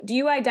Do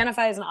you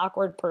identify as an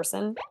awkward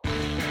person?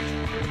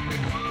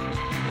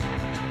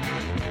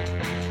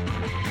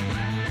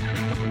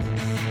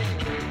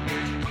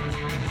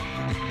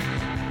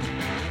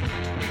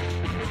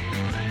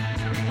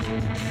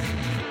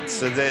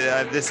 So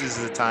this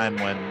is the time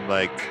when,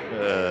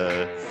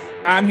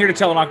 I'm here to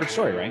tell an awkward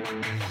story, right?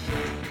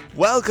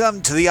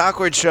 Welcome to The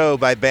Awkward Show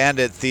by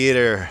Bandit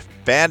Theater.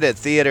 Bandit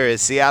Theater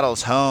is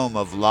Seattle's home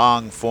of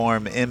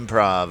long-form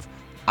improv.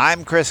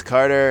 I'm Chris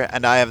Carter,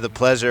 and I have the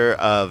pleasure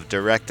of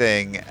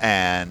directing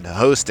and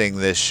hosting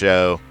this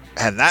show.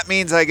 And that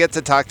means I get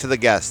to talk to the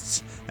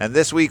guests. And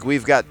this week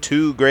we've got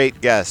two great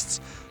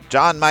guests.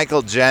 John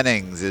Michael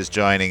Jennings is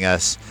joining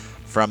us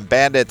from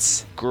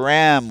Bandit's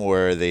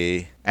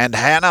Gramworthy, and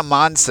Hannah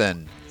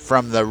Monson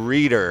from The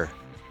Reader.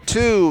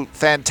 Two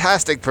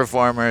fantastic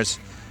performers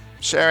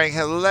sharing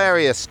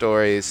hilarious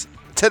stories.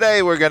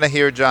 Today we're going to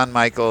hear John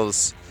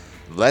Michael's.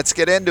 Let's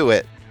get into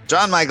it.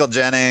 John Michael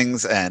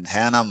Jennings and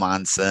Hannah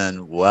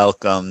Monson,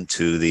 welcome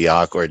to The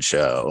Awkward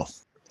Show.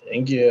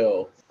 Thank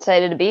you.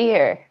 Excited to be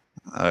here.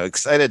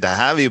 Excited to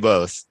have you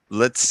both.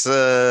 Let's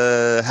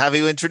have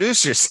you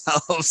introduce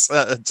yourselves.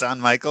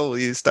 John Michael, will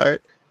you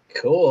start?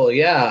 Cool.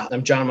 Yeah.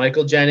 I'm John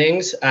Michael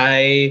Jennings.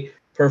 I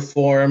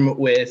perform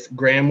with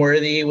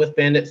Gramworthy with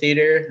Bandit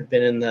Theater.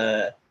 Been in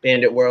the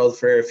Bandit world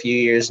for a few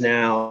years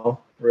now.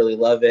 Really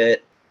love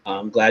it.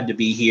 I'm glad to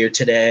be here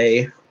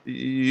today.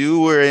 You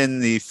were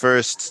in the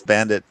first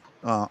Bandit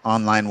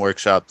online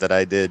workshop that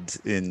I did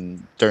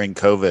during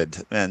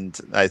COVID. And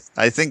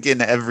I think in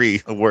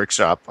every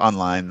workshop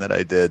online that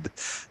I did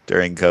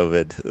during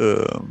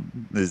COVID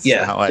is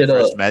how I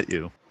first met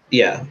you.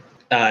 Yeah.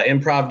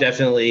 Improv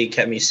definitely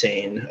kept me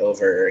sane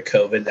over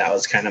COVID. That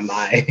was kind of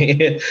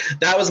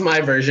that was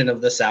my version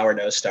of the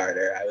sourdough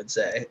starter, I would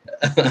say.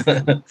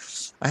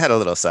 I had a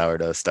little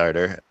sourdough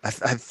starter. I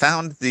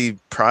found the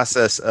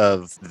process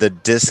of the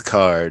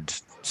discard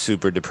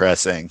super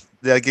depressing.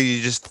 Like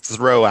you just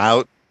throw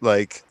out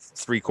like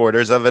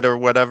 3/4 of it or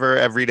whatever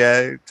every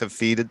day to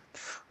feed it,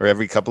 or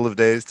every couple of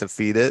days to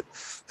feed it.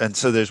 And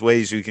so there's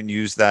ways you can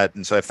use that.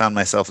 And so I found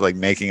myself like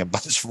making a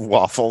bunch of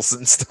waffles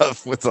and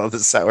stuff with all the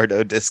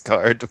sourdough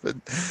discard. But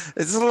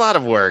it's a lot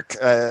of work.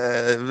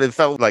 It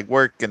felt like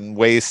work and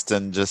waste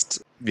and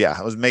just,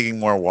 I was making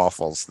more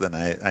waffles than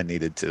I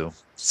needed to.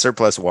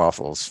 Surplus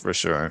waffles for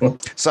sure.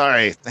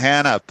 Sorry,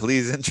 Hannah,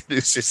 please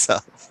introduce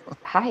yourself.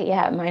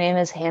 Hi, my name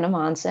is Hannah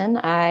Monson.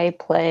 I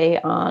play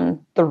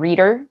on The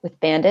Reader with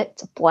Bandit.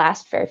 It's a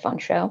blast, very fun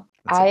show.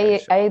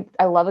 I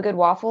love a good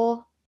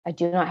waffle. I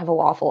do not have a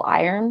waffle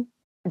iron.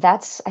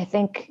 That's, I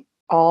think,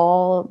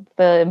 all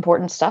the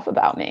important stuff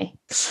about me.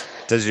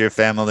 Does your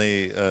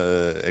family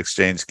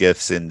exchange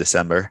gifts in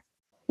December?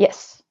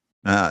 Yes.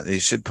 You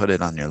should put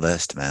it on your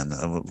list, man.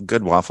 A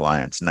good waffle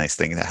iron's a nice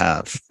thing to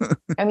have.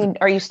 I mean,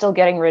 are you still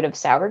getting rid of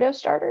sourdough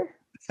starter?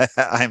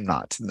 I'm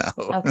not, no.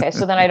 Okay,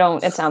 so then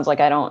it sounds like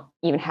I don't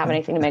even have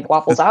anything to make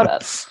waffles out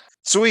of.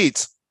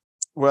 Sweet.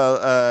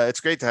 Well, it's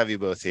great to have you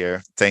both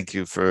here. Thank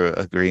you for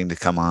agreeing to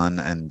come on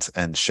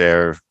and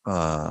share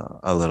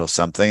a little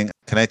something.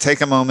 Can I take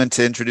a moment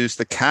to introduce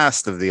the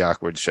cast of The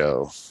Awkward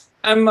Show?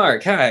 I'm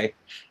Mark. Hi.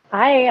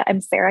 Hi,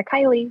 I'm Sarah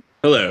Kylie.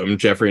 Hello, I'm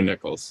Jeffrey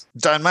Nichols.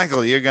 John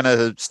Michael, you're going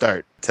to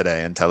start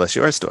today and tell us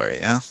your story,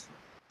 yeah?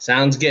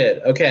 Sounds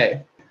good.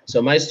 Okay.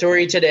 So my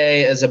story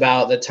today is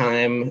about the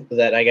time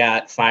that I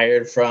got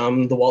fired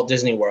from the Walt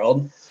Disney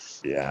World.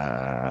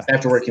 Yeah.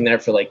 After working there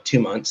for like 2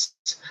 months.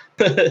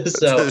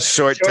 So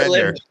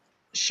short-lived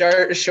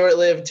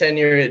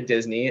tenure at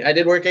Disney. I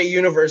did work at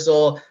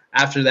Universal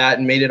after that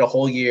and made it a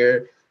whole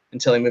year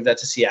until I moved out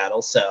to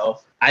Seattle. So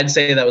I'd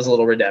say that was a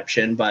little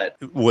redemption, but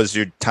was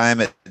your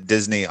time at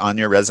Disney on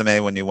your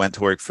resume when you went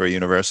to work for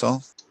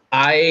Universal?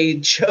 I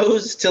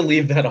chose to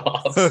leave that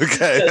off.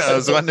 Okay. I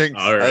was wondering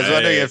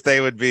if they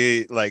would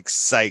be like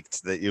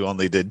psyched that you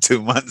only did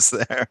 2 months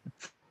there.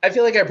 I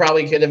feel like I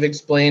probably could have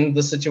explained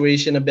the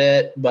situation a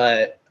bit,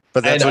 but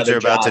that's what you're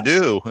about to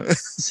do.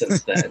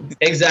 Since then.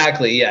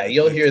 Exactly. Yeah.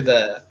 You'll hear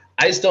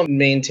I still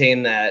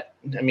maintain that.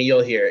 I mean,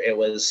 you'll hear it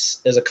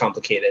was a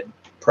complicated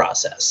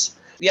process.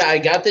 Yeah. I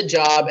got the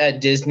job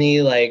at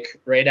Disney like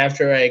right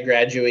after I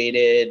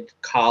graduated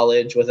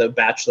college with a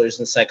bachelor's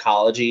in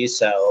psychology.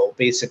 So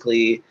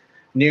basically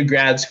new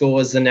grad school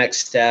was the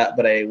next step,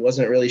 but I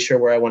wasn't really sure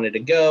where I wanted to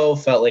go.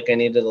 Felt like I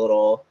needed a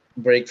little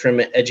break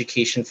from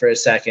education for a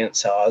second.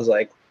 So I was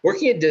like,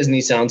 working at Disney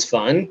sounds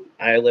fun.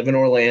 I live in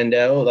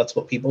Orlando. That's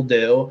what people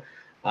do.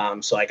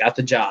 So I got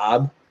the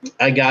job.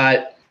 I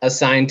got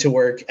assigned to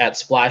work at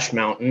Splash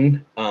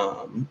Mountain.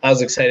 I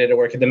was excited to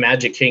work at the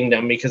Magic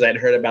Kingdom because I'd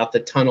heard about the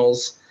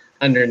tunnels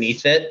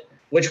underneath it,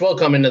 which will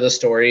come into the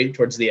story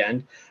towards the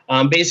end.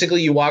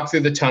 Basically, you walk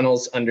through the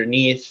tunnels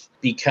underneath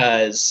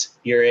because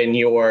you're in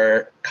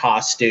your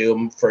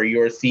costume for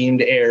your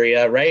themed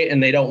area, right?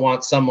 And they don't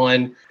want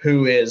someone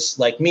who is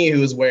like me,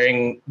 who is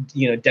wearing,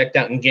 decked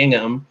out in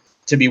gingham,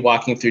 to be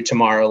walking through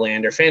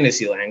Tomorrowland or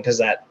Fantasyland, because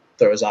that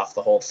throws off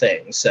the whole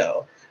thing.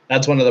 So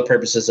that's one of the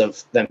purposes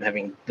of them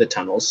having the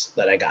tunnels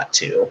that I got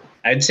to.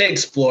 I'd say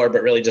explore,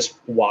 but really just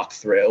walk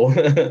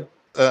through.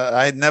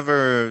 I'd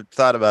never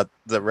thought about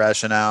the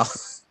rationale.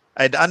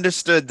 I'd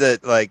understood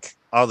that like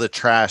all the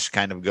trash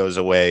kind of goes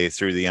away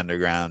through the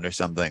underground or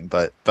something,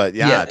 but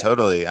yeah,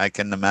 totally. I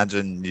can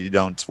imagine you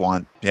don't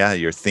want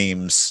your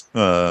themes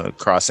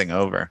crossing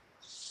over.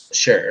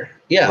 Sure.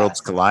 Yeah.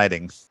 Worlds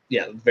colliding.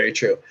 Yeah, very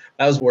true.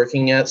 I was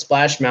working at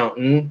Splash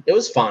Mountain. It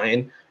was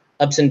fine.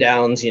 Ups and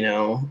downs, you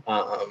know.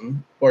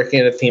 Working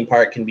at a theme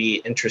park can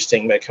be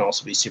interesting, but it can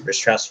also be super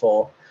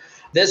stressful.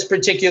 This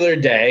particular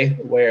day,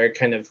 where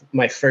kind of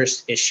my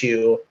first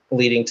issue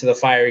leading to the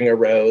firing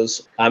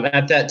arose,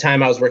 at that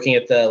time I was working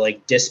at the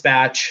like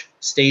dispatch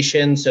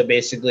station. So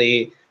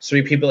basically,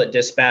 3 people at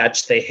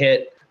dispatch, they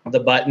hit the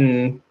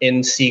button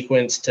in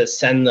sequence to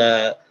send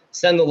the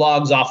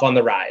logs off on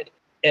the ride.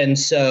 And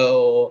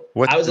so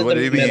I was at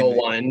the middle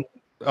one.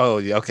 Oh,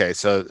 yeah. Okay.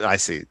 So I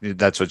see.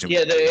 That's what you mean.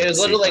 Yeah, it was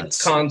little like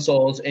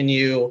consoles, and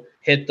you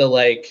hit the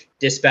like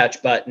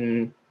dispatch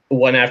button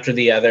one after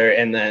the other,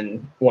 and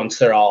then once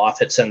they're all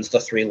off, it sends the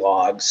 3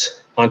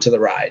 logs onto the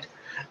ride.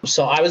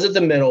 So I was at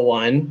the middle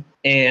one,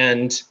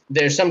 and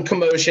there's some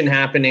commotion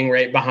happening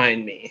right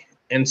behind me.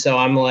 And so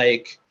I'm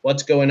like,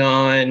 what's going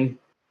on?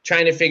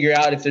 Trying to figure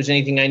out if there's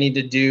anything I need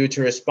to do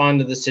to respond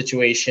to the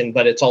situation,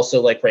 but it's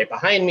also like right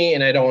behind me,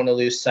 and I don't want to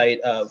lose sight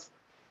of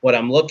what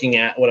I'm looking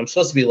at, what I'm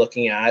supposed to be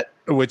looking at.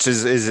 Which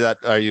is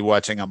that, are you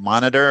watching a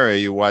monitor or are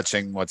you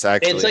watching what's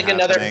actually It's like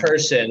happening? Another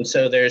person.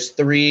 So there's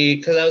 3,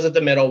 because I was at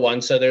the middle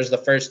one. So there's the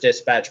first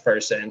dispatch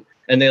person,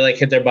 and they like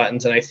hit their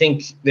buttons, and I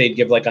think they'd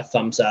give like a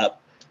thumbs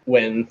up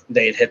when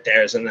they'd hit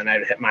theirs, and then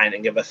I'd hit mine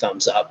and give a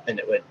thumbs up, and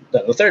then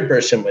the third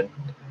person would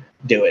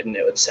do it and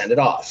it would send it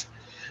off.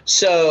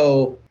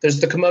 So there's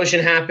the commotion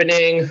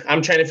happening.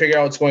 I'm trying to figure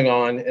out what's going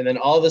on. And then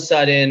all of a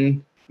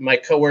sudden, my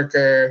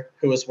coworker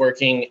who was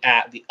working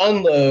at the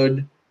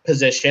unload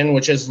position,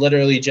 which is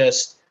literally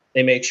just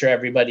they make sure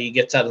everybody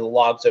gets out of the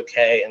logs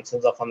okay and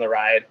sends off on the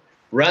ride,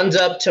 runs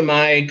up to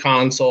my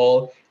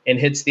console and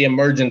hits the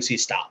emergency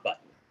stop button.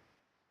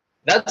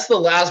 That's the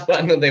last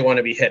button that they want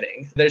to be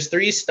hitting. There's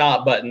 3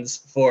 stop buttons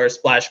for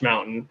Splash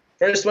Mountain.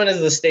 First one is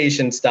the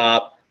station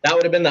stop. That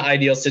would have been the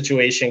ideal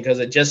situation because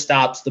it just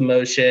stops the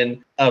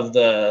motion of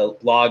the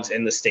logs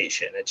in the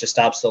station. It just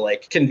stops the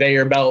like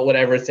conveyor belt,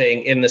 whatever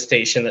thing in the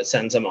station that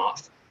sends them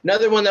off.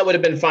 Another one that would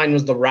have been fine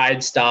was the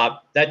ride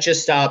stop. That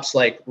just stops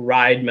like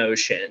ride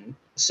motion.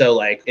 So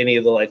like any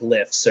of the like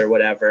lifts or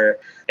whatever,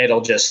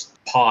 it'll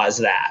just pause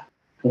that.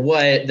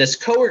 What this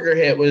coworker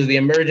hit was the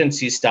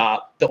emergency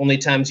stop. The only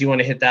times you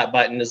want to hit that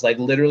button is like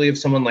literally if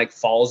someone like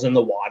falls in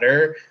the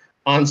water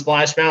on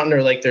Splash Mountain,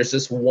 or like there's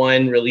this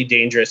one really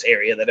dangerous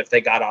area that if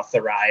they got off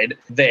the ride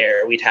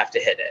there, we'd have to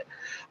hit it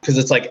because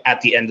it's like at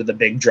the end of the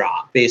big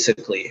drop,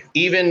 basically.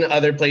 Even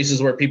other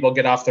places where people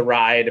get off the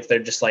ride, if they're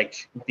just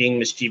like being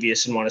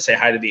mischievous and want to say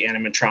hi to the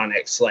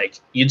animatronics, like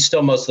you'd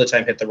still most of the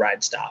time hit the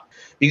ride stop.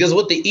 Because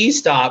what the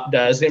e-stop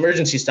does, the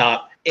emergency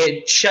stop,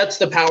 it shuts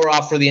the power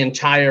off for the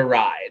entire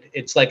ride.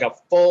 It's like a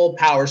full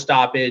power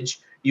stoppage.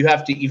 You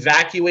have to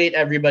evacuate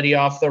everybody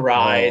off the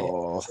ride,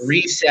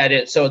 reset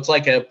it. So it's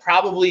like a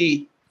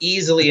probably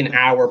easily an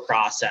hour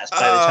process by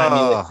the time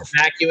you like,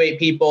 evacuate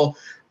people.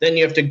 Then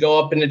you have to go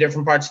up into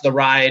different parts of the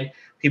ride.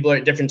 People are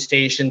at different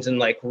stations and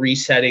like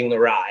resetting the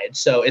ride.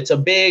 So it's a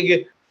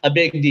big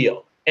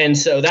deal. And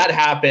so that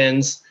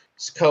happens.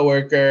 This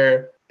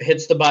coworker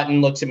hits the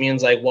button, looks at me and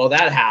is like, well,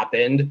 that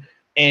happened.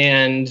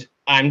 And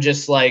I'm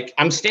just like,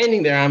 I'm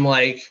standing there. I'm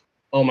like,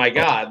 oh my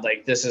God,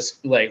 like this is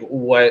like,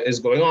 what is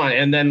going on?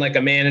 And then like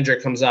a manager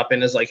comes up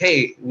and is like,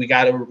 hey, we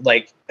got to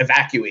like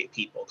evacuate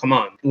people. Come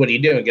on. What are you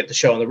doing? Get the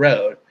show on the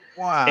road.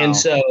 Wow. And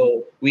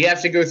so we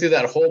have to go through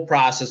that whole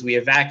process. We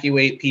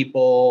evacuate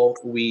people.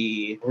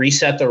 We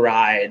reset the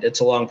ride.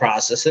 It's a long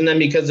process. And then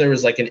because there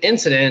was like an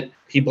incident,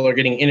 people are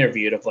getting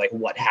interviewed of like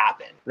what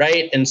happened,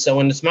 right? And so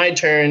when it's my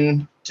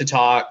turn to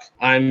talk,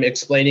 I'm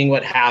explaining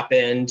what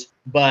happened.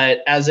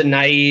 But as a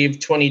naive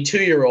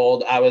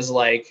 22-year-old, I was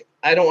like,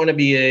 I don't want to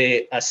be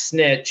a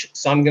snitch.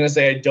 So I'm going to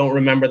say I don't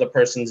remember the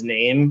person's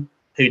name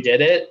who did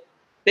it.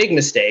 Big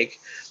mistake.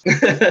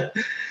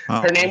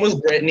 Her name was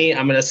Brittany.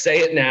 I'm going to say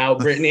it now.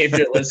 Brittany, if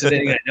you're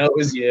listening, I know it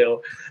was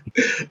you.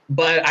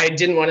 But I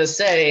didn't want to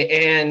say.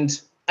 And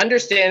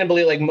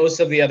understandably, like most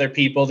of the other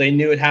people, they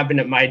knew it happened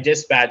at my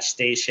dispatch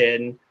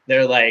station.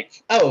 They're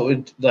like,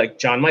 oh, like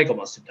John Michael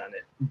must have done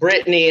it.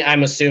 Brittany,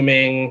 I'm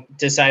assuming,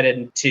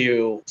 decided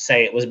to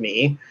say it was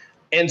me.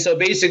 And so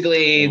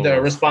basically the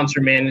response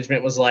from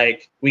management was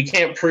like, we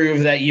can't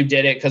prove that you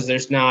did it because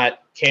there's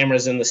not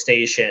cameras in the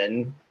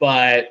station,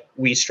 but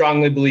we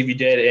strongly believe you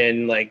did,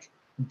 and like,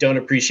 don't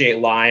appreciate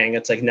lying.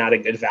 It's like not a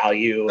good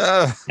value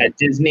at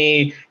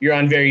Disney. You're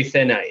on very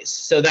thin ice.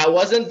 So that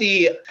was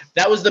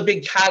the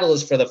big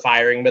catalyst for the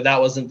firing, but that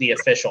wasn't the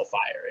official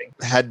firing.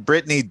 Had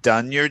Brittany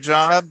done your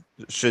job?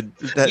 So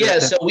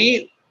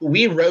we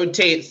would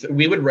rotate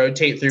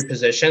through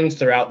positions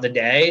throughout the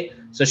day.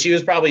 So she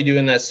was probably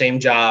doing that same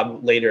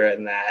job later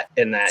in that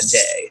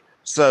day.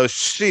 So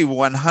she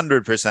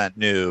 100%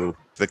 knew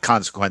the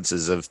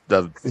consequences of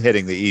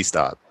hitting the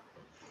e-stop.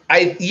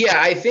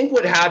 I think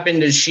what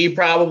happened is she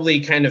probably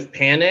kind of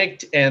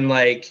panicked and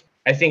like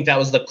I think that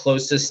was the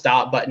closest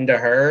stop button to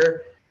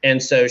her.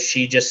 And so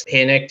she just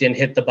panicked and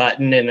hit the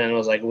button, and then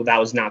was like, well, that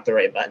was not the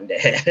right button to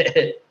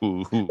hit.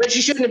 But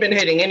she shouldn't have been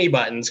hitting any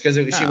buttons because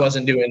she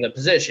wasn't doing the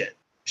position.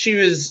 She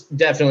was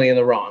definitely in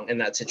the wrong in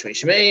that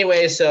situation. But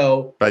anyway,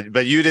 so...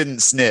 But you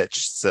didn't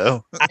snitch,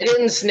 so... I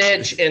didn't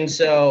snitch, and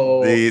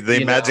so...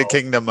 The Magic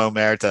Kingdom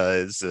Omerta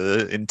is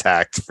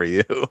intact for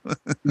you.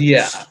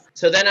 Yeah.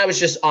 So then I was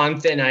just on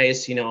thin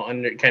ice,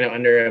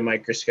 under a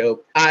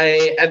microscope.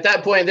 At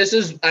that point, this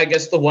is, I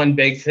guess, the one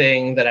big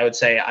thing that I would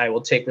say I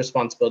will take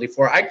responsibility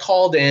for. I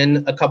called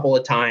in a couple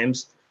of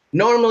times.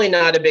 Normally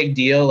not a big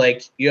deal.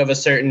 Like, you have a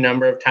certain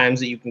number of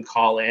times that you can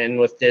call in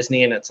with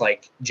Disney, and it's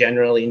like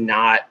generally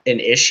not an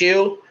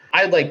issue.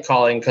 I like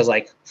calling because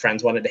like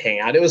friends wanted to hang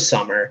out. It was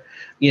summer,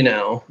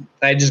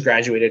 I just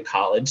graduated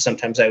college.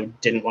 Sometimes I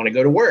didn't want to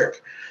go to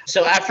work.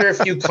 So after a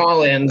few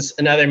call-ins,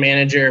 another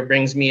manager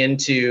brings me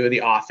into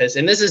the office,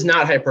 and this is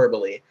not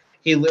hyperbole.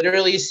 He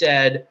literally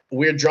said,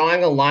 "We're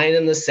drawing a line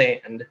in the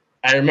sand."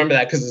 I remember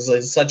that because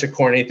it's such a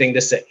corny thing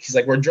to say. He's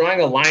like, "We're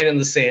drawing a line in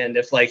the sand.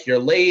 If like you're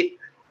late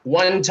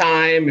one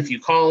time, if you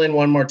call in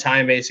one more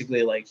time,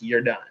 basically like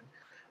you're done."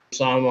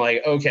 So I'm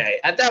like, okay.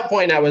 At that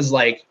point, I was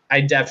like,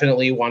 I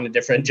definitely want a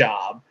different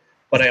job,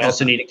 but I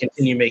also need to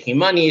continue making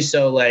money.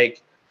 So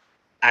like,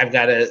 I've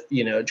got to,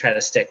 try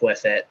to stick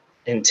with it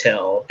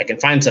until I can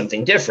find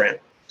something different.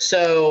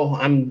 So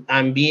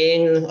I'm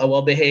being a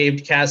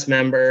well-behaved cast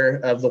member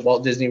of the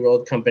Walt Disney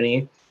World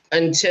Company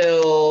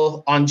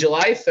until on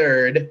July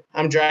 3rd,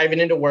 I'm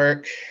driving into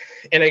work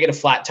and I get a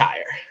flat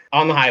tire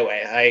on the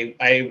highway.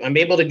 I'm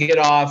able to get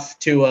off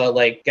to a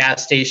like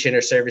gas station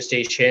or service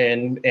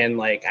station, and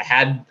like I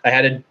had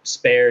a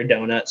spare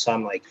donut, so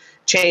I'm like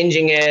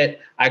changing it.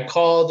 I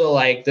call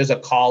there's a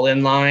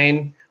call-in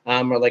line,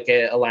 or like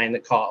a line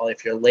that call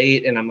if you're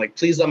late, and I'm like,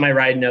 please let my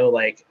ride know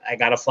like I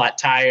got a flat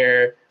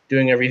tire,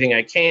 doing everything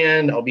I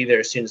can. I'll be there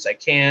as soon as I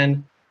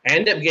can. I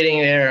end up getting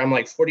there. I'm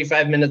like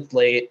 45 minutes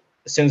late.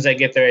 As soon as I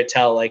get there, I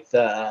tell like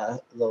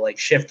the like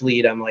shift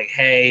lead, I'm like,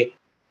 hey,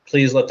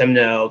 please let them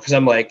know, because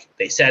I'm like,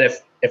 they said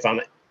if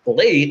I'm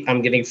late,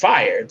 I'm getting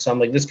fired. So I'm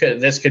like, this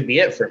could be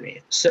it for me.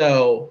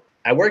 So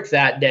I worked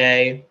that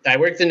day. I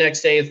worked the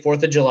next day,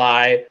 4th of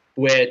July,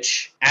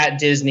 which at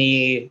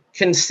Disney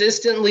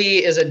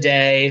consistently is a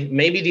day,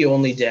 maybe the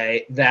only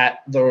day,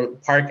 that the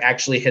park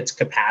actually hits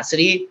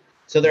capacity.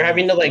 So they're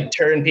having to like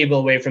turn people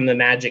away from the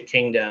Magic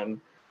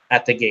Kingdom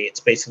at the gates,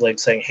 basically like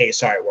saying, hey,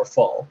 sorry, we're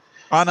full.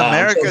 On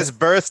America's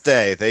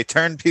birthday, they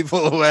turn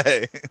people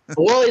away.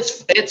 Well,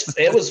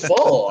 it was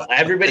full.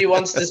 Everybody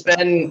wants to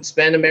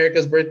spend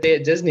America's birthday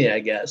at Disney, I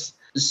guess.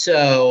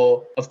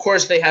 So, of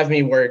course, they have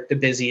me work the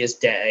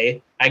busiest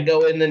day. I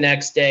go in the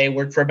next day,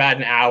 work for about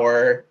an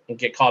hour, and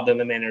get called in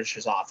the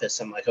manager's office.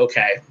 I'm like,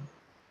 okay,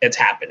 it's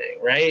happening,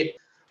 right?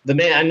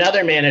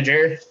 Another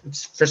manager,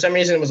 for some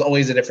reason, it was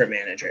always a different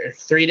manager.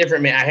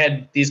 I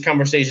had these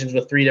conversations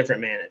with 3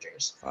 different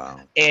managers. Wow.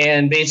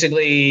 And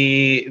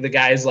basically, the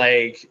guy's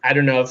like, I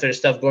don't know if there's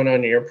stuff going on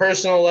in your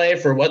personal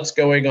life or what's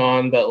going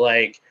on, but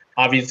like,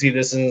 obviously,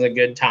 this isn't a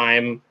good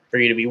time for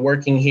you to be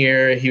working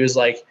here. He was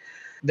like,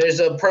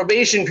 there's a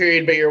probation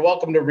period, but you're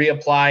welcome to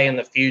reapply in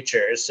the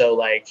future. So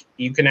like,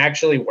 you can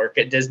actually work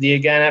at Disney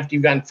again after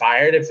you've gotten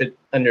fired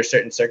under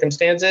certain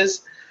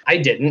circumstances. I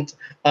didn't.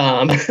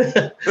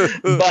 But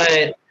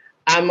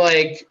I'm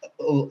like,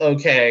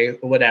 okay,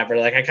 whatever.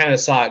 Like, I kind of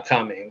saw it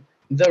coming.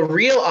 The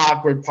real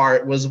awkward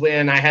part was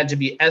when I had to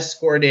be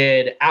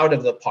escorted out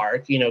of the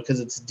park, because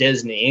it's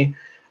Disney.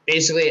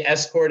 Basically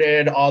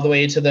escorted all the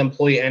way to the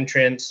employee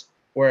entrance,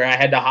 where I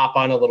had to hop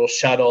on a little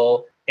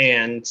shuttle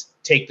and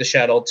take the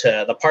shuttle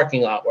to the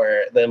parking lot,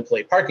 where the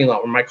employee parking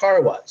lot where my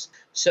car was.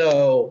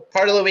 So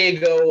part of the way we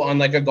go on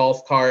like a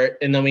golf cart,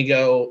 and then we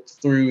go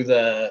through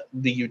the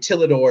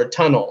utilidor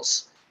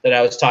tunnels that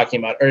I was talking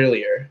about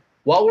earlier.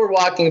 While we're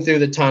walking through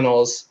the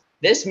tunnels,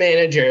 this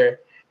manager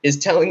is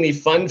telling me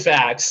fun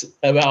facts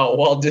about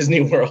Walt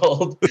Disney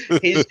World.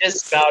 He's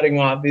just spouting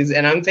off these,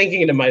 and I'm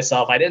thinking to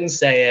myself, I didn't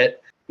say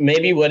it,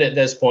 maybe would at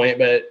this point,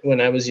 but when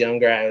I was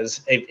younger, I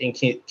was, in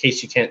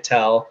case you can't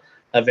tell,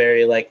 a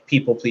very like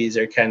people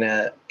pleaser kind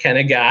of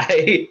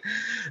guy.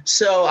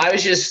 So I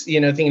was just,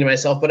 thinking to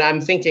myself, but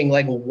I'm thinking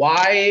like,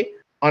 why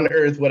on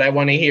earth would I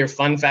want to hear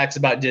fun facts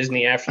about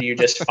Disney after you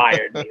just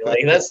fired me?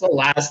 Like, that's the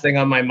last thing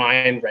on my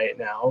mind right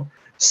now.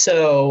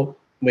 So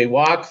we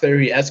walk through,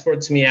 he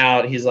escorts me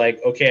out. He's like,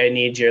 okay, I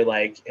need your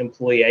like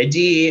employee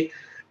ID,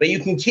 but you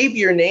can keep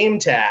your name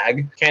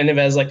tag kind of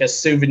as like a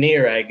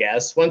souvenir, I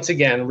guess. Once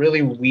again,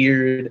 really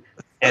weird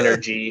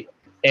energy.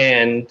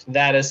 And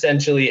that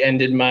essentially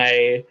ended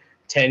my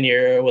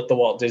tenure with the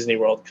Walt Disney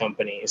World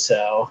Company.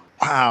 So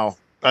wow.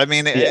 I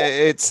mean,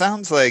 it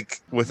sounds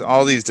like with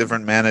all these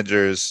different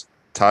managers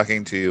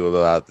talking to you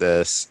about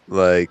this,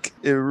 like,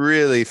 it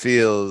really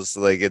feels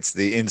like it's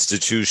the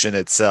institution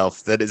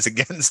itself that is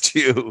against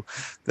you,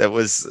 that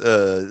was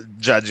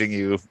judging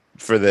you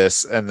for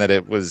this, and that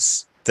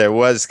there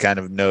was kind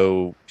of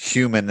no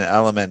human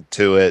element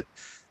to it.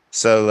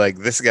 So like,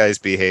 this guy's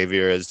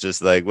behavior is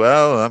just like,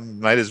 well, I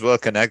might as well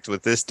connect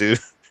with this dude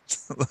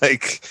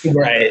Like,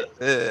 Right.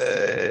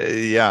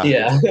 yeah.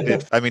 Yeah.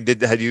 I mean,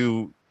 had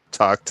you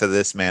talked to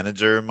this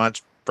manager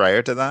much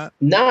prior to that?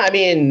 No, I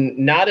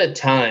mean, not a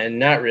ton,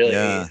 not really.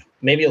 Yeah.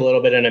 Maybe a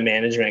little bit in a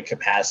management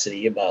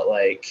capacity, but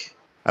like,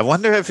 I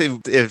wonder if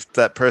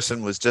that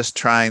person was just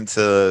trying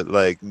to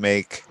like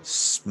make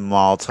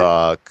small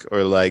talk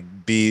or like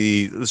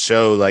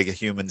show like a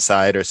human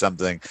side or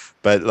something,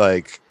 but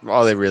like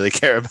all they really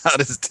care about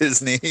is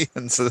Disney,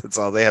 and so that's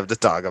all they have to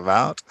talk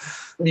about.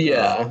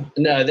 yeah,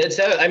 no,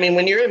 I mean,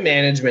 when you're in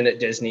management at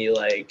Disney,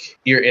 like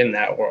you're in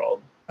that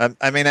world.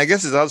 I mean, I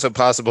guess it's also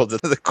possible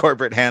that the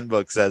corporate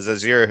handbook says,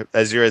 as you're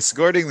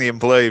escorting the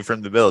employee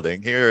from the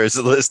building, here is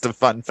a list of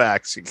fun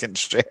facts you can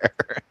share.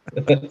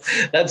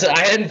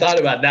 I hadn't thought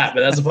about that,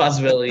 but that's a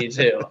possibility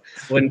too.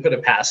 Wouldn't put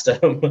it past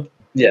them.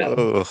 Yeah.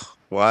 Oh,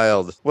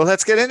 wild. Well,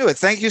 let's get into it.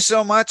 Thank you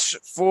so much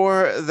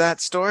for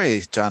that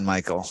story, John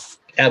Michael.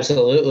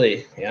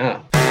 Absolutely.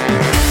 Yeah.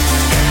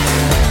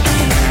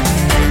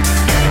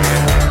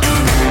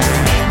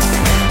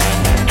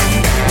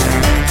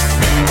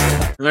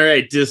 All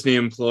right, Disney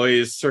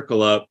employees,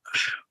 circle up.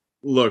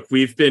 Look,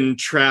 we've been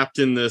trapped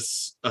in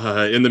this,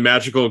 in the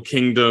Magical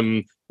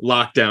Kingdom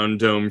lockdown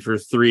dome for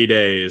 3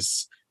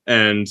 days.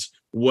 And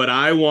what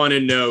I want to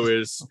know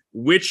is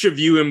which of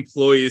you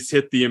employees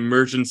hit the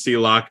emergency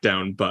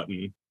lockdown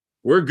button?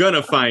 We're going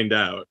to find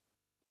out.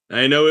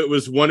 I know it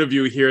was one of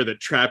you here that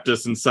trapped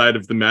us inside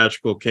of the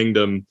Magical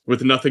Kingdom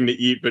with nothing to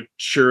eat but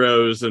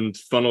churros and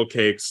funnel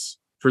cakes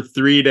for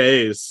 3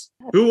 days.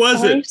 Who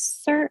was it?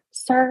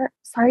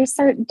 Sorry,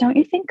 sir. Don't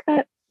you think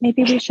that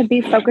maybe we should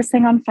be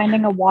focusing on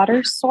finding a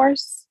water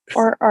source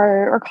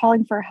or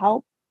calling for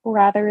help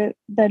rather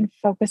than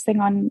focusing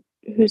on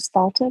whose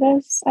fault it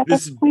is at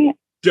this point?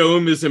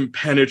 Dome is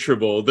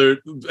impenetrable. Their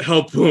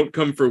help won't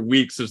come for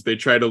weeks as they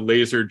try to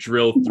laser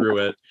drill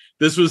through it.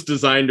 This was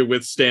designed to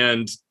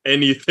withstand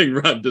anything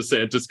Ron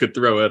DeSantis could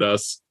throw at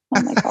us.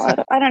 Oh my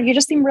God. I don't know. You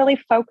just seem really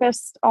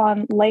focused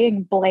on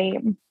laying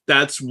blame.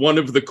 That's one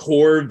of the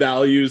core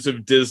values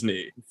of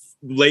Disney.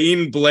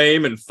 Laying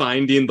blame and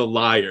finding the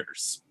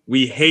liars.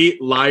 We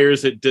hate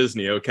liars at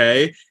Disney,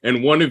 okay?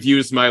 And one of you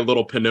is my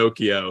little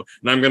Pinocchio,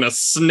 and I'm going to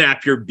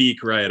snap your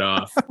beak right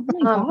off.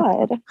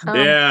 Oh my God.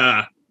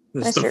 Yeah.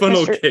 It's the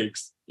funnel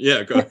cakes.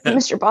 Yeah, go ahead.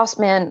 Mr.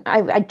 Bossman,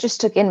 I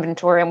just took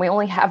inventory and we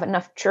only have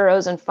enough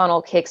churros and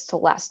funnel cakes to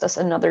last us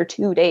another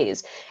 2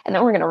 days. And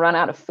then we're going to run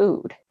out of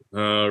food.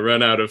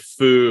 Run out of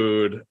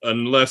food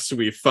unless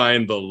we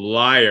find the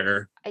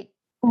liar.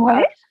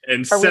 What?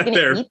 And set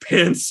their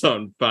pants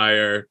on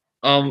fire.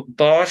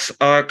 Boss,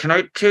 can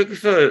I take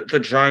the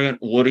giant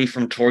Woody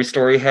from Toy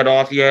Story head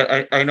off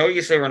yet? I know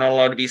you say we're not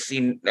allowed to be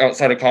seen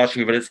outside of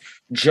costume, but it's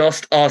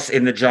just us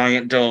in the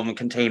giant dome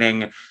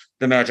containing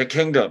the Magic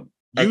Kingdom.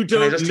 You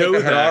don't know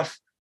that.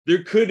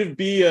 There could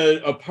be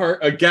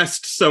a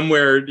guest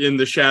somewhere in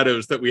the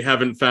shadows that we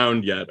haven't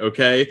found yet,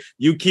 okay?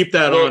 You keep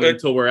that on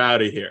until we're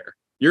out of here.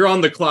 You're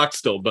on the clock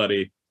still,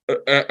 buddy.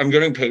 I'm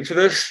getting paid for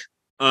this?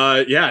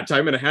 Yeah,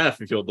 time and a half,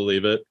 if you'll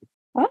believe it.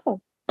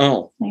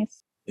 Oh.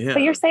 Nice. Yeah.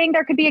 But you're saying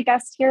there could be a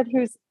guest here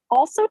who's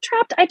also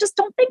trapped? I just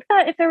don't think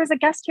that if there was a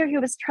guest here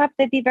who was trapped,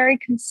 they'd be very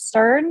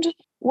concerned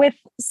with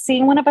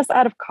seeing one of us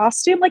out of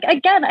costume. Like,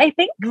 again, I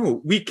think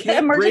we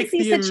can't the break emergency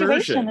the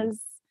situation immersion. is...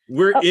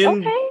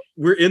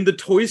 We're in the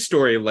Toy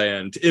Story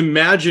land.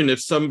 Imagine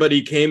if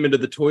somebody came into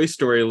the Toy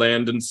Story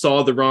land and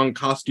saw the wrong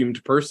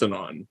costumed person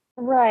on.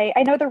 Right.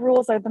 I know the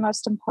rules are the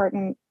most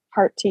important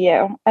part to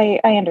you. I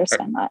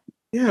understand that.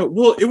 Yeah,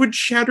 well, it would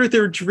shatter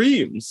their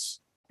dreams.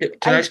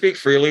 Can I speak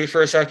freely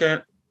for a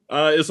second?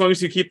 As long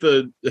as you keep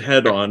the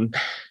head on.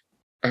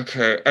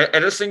 Okay. I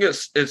just think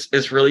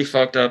it's really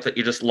fucked up that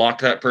you just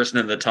locked that person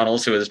in the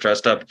tunnels who was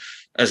dressed up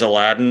as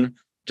Aladdin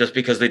just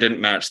because they didn't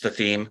match the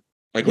theme.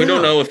 Like, we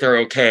don't know if they're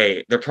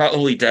okay. They're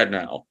probably dead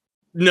now.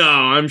 No,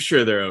 I'm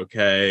sure they're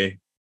okay.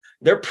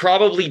 They're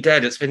probably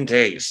dead. It's been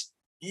days.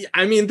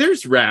 I mean,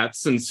 there's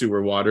rats and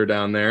sewer water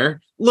down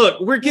there. Look,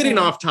 we're getting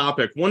off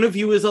topic. One of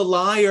you is a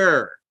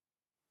liar.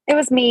 It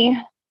was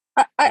me.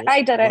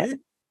 I did it.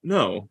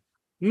 No.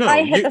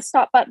 I hit the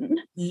stop button.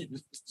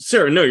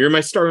 Sarah, no, you're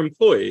my star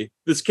employee.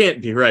 This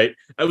can't be right.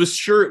 I was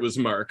sure it was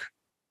Mark.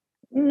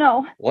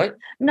 No. What?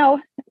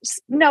 No,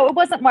 it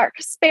wasn't Mark.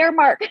 Spare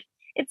Mark.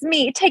 It's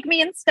me. Take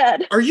me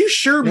instead. Are you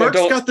sure? Mark's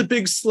got the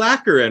big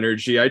slacker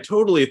energy. I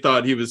totally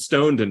thought he was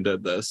stoned and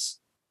did this.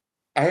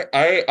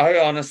 I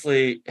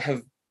honestly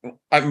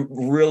I'm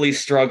really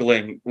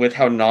struggling with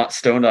how not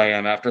stoned I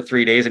am after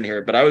 3 days in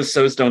here, but I was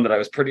so stoned that I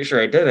was pretty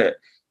sure I did it.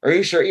 Are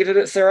you sure you did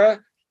it, Sarah?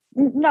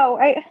 No,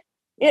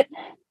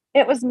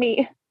 it was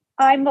me.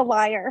 I'm the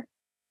liar.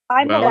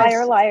 I'm the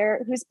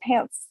liar whose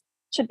pants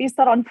should be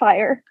set on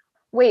fire.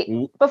 Wait,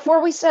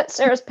 before we set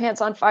Sarah's pants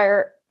on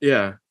fire,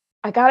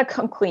 I gotta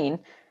come clean.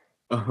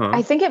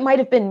 I think it might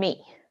have been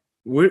me.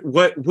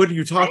 What are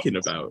you talking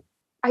about?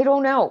 I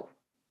don't know.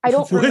 I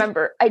don't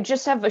remember. I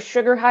just have a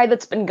sugar high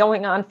that's been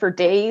going on for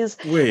days.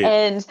 Wait.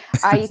 And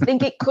I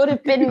think it could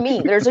have been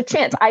me. There's a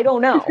chance. I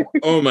don't know.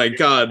 Oh my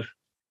God.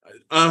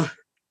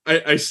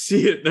 I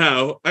see it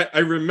now. I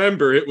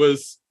remember it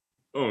was,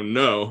 oh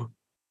no,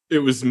 it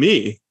was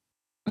me.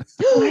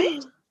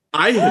 What?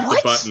 I hit the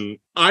What? button.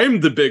 I'm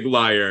the big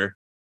liar.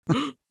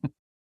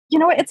 You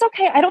know what? It's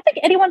okay. I don't think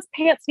anyone's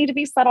pants need to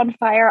be set on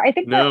fire. I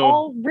think they're No.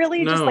 all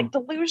really just No. like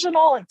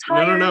delusional and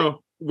tired.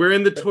 No. We're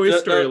in the Toy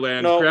Story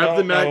land. Grab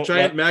the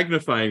giant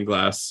magnifying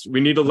glass. We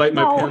need to light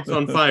my No. pants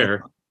on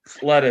fire.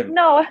 Let him.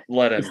 No.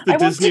 Let him. It's the I won't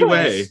Disney do it.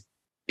 way.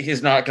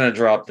 He's not going to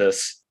drop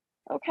this.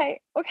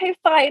 Okay,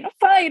 fine.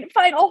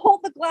 I'll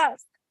hold the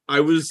glass. I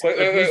was Wait,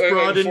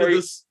 brought into before you-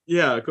 this.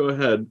 Yeah, go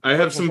ahead. I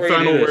have some Before you do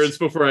final this. words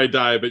before I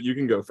die, but you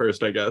can go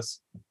first, I guess.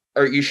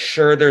 Are you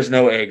sure there's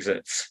no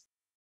exits?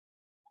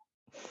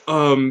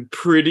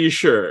 Pretty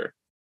sure.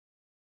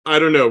 I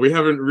don't know. We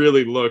haven't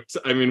really looked.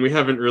 I mean, we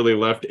haven't really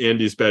left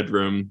Andy's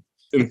bedroom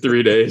in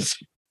 3 days.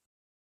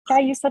 Yeah,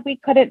 you said we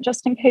couldn't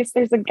just in case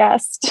there's a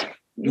guest.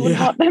 You would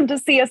Yeah. want them to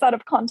see us out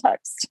of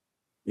context.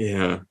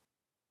 Yeah.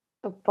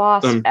 But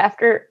boss,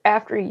 after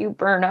you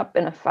burn up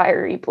in a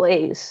fiery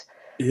blaze,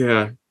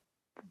 Yeah.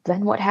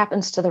 then what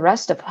happens to the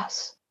rest of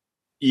us?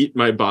 Eat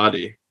my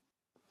body.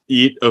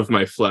 Eat of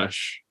my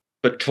flesh.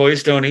 But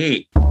toys don't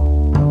eat.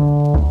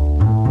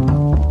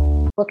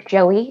 Look,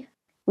 Joey,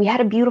 we had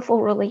a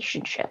beautiful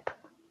relationship.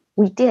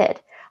 We did.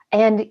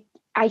 And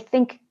I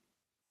think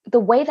the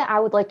way that I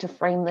would like to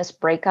frame this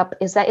breakup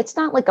is that it's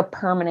not like a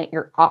permanent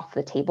you're off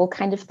the table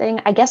kind of thing.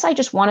 I guess I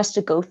just want us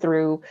to go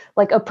through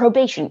like a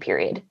probation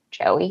period,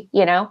 Joey,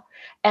 you know?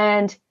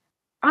 And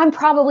I'm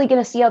probably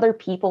going to see other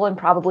people and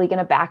probably going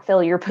to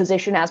backfill your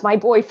position as my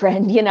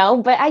boyfriend, you know?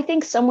 But I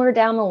think somewhere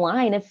down the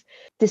line, if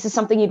this is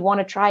something you'd want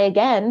to try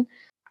again,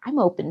 I'm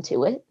open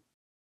to it.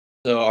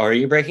 So are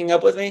you breaking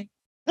up with me?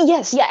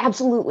 Yes, yeah,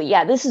 absolutely.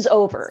 Yeah, this is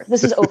over.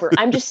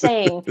 I'm just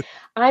saying,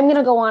 I'm going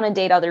to go on and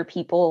date other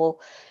people.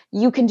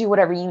 You can do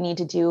whatever you need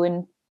to do.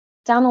 And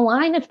down the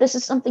line, if this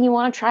is something you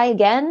want to try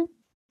again,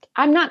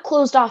 I'm not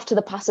closed off to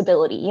the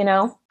possibility, you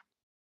know?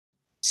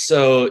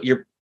 So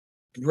you're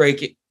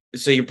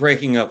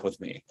breaking up with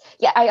me.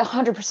 Yeah, I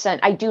 100%.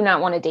 I do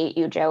not want to date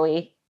you,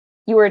 Joey.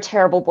 You were a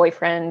terrible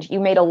boyfriend. You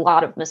made a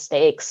lot of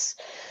mistakes.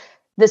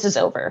 This is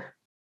over.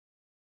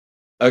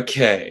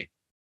 Okay.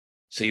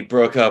 So you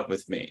broke up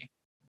with me.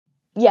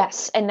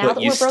 Yes, and now But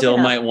that you we're broken still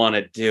up, might want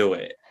to do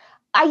it.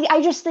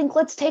 I just think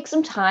let's take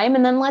some time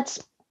and then let's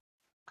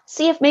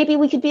see if maybe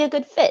we could be a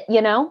good fit,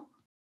 you know?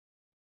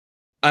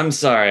 I'm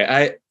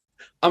sorry.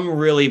 I'm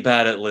really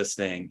bad at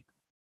listening.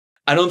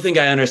 I don't think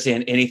I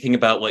understand anything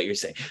about what you're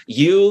saying.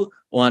 You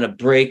want to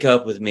break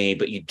up with me,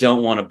 but you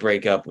don't want to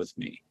break up with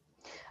me.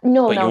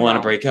 No, You want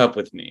to break up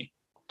with me.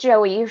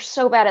 Joey, you're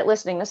so bad at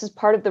listening. This is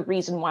part of the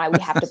reason why we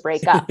have to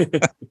break up.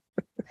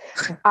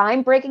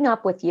 I'm breaking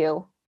up with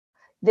you.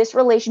 This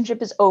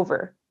relationship is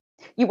over.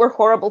 You were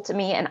horrible to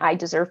me and I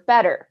deserve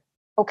better.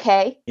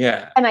 Okay?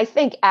 Yeah. And I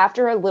think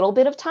after a little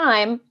bit of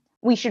time,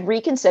 we should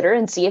reconsider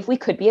and see if we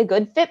could be a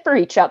good fit for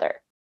each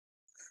other.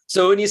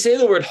 So when you say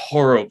the word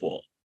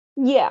horrible,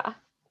 Yeah.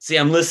 see,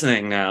 I'm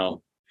listening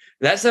now.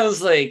 That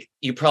sounds like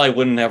you probably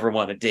wouldn't ever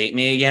want to date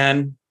me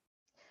again.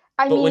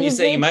 But when you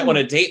say you might want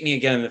to date me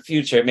again in the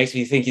future, it makes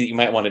me think that you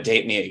might want to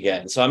date me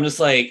again. So I'm just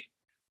like,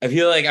 I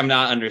feel like I'm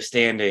not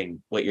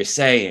understanding what you're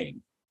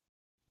saying.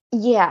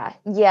 Yeah.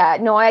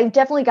 No, I've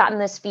definitely gotten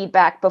this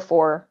feedback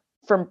before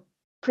from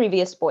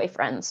previous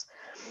boyfriends.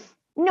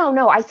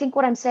 No, I think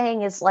what I'm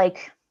saying is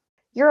like,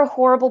 you're a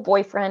horrible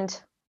boyfriend.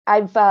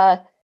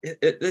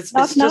 It's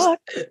Knock, just... knock.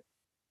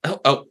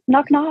 Oh.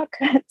 Knock, knock.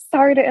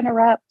 Sorry to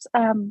interrupt.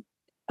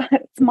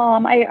 It's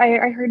Mom. I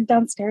heard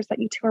downstairs that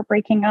you two are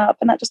breaking up,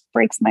 and that just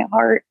breaks my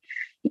heart.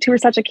 You two are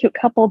such a cute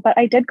couple, but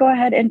I did go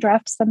ahead and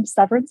draft some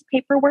severance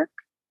paperwork.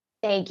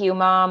 Thank you,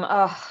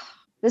 Mom.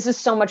 This is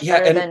so much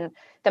better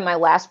than my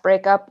last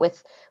breakup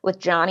with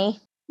Johnny.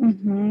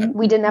 Mm-hmm.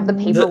 We didn't have the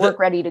paperwork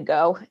ready to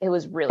go. It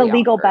was really the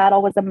legal awkward.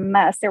 battle was a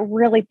mess. It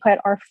really put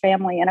our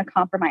family in a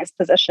compromised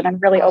position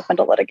and really opened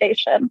a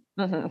litigation.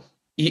 Mm-hmm.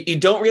 You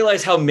don't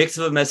realize how mixed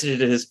of a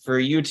message it is for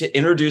you to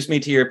introduce me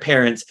to your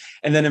parents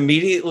and then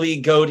immediately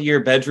go to your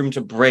bedroom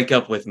to break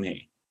up with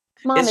me.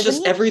 Mom, it's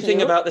just everything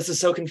cute? about this is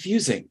so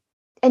confusing.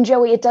 And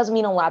Joey, it does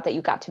mean a lot that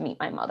you got to meet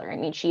my mother. I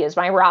mean, she is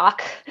my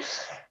rock.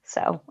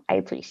 So I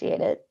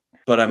appreciate it.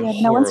 But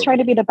no one's trying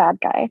to be the bad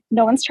guy.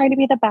 No one's trying to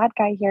be the bad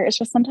guy here. It's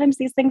just sometimes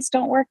these things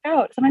don't work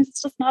out. Sometimes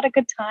it's just not a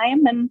good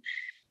time. And,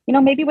 you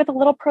know, maybe with a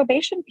little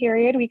probation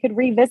period, we could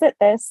revisit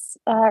this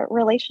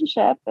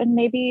relationship and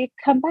maybe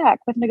come back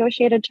with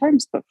negotiated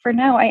terms. But for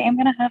now, I am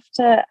going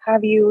to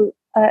have you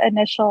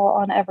initial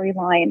on every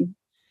line.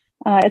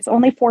 It's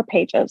only 4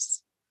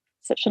 pages,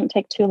 so it shouldn't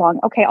take too long.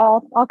 Okay,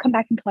 I'll come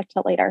back and collect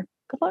it later.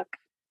 Good luck.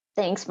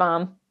 Thanks,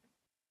 Mom.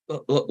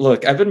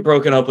 Look, I've been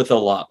broken up with a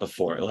lot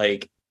before.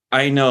 Like,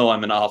 I know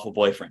I'm an awful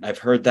boyfriend. I've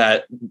heard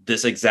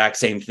this exact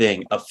same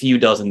thing a few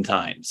dozen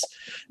times.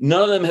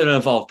 None of them have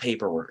involved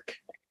paperwork.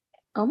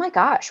 Oh my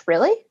gosh,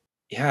 really?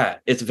 Yeah,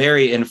 it's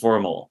very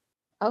informal.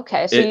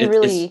 Okay, so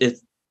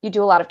you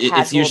do a lot of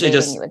casual dating,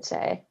 just, you would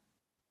say.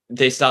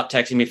 They stop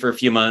texting me for a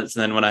few months,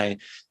 and then when I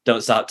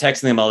don't stop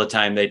texting them all the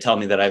time, they tell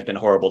me that I've been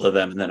horrible to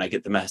them, and then I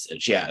get the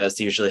message. Yeah, that's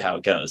usually how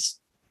it goes.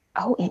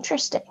 Oh,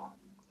 interesting.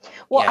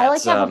 Well, Yeah, I like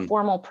it's, to have a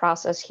formal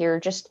process here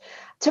just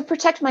to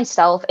protect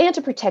myself and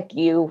to protect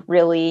you,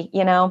 really,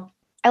 you know?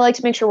 I like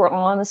to make sure we're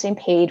all on the same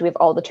page. We have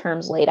all the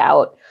terms laid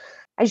out.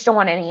 I just don't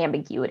want any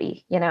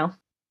ambiguity, you know?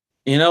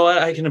 You know what?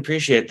 I can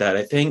appreciate that.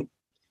 I think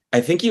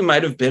you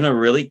might have been a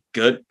really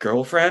good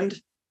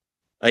girlfriend,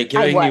 like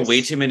giving me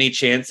way too many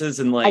chances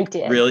and like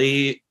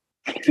really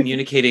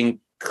communicating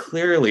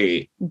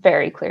clearly.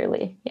 Very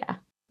clearly, yeah.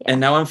 And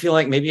now I'm feeling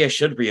like maybe I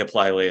should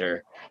reapply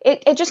later.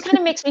 It just kind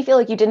of makes me feel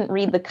like you didn't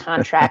read the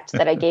contract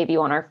that I gave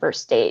you on our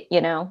first date, you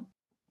know?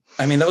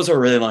 I mean, that was a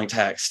really long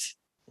text.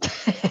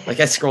 Like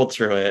I scrolled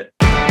through it.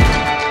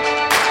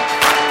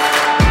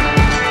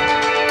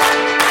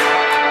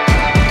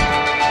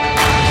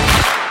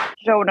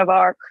 Joan of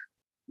Arc,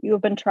 you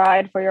have been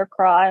tried for your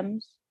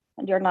crimes,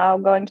 and you're now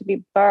going to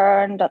be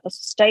burned at the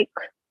stake.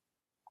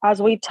 As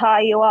we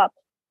tie you up,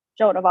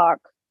 Joan of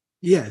Arc,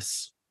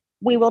 Yes.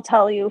 we will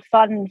tell you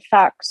fun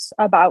facts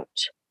about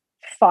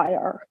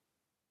fire.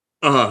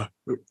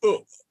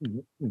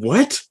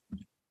 What?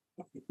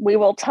 We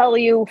will tell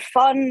you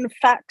fun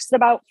facts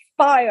about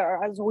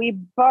fire as we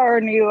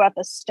burn you at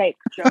the stake,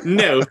 Joan.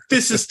 No,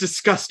 this is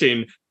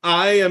disgusting.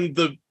 I am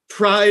the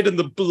pride and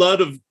the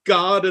blood of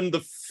God and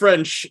the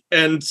French,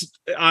 and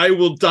I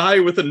will die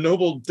with a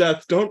noble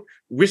death. Don't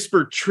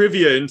whisper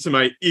trivia into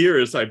my ear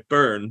as I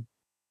burn.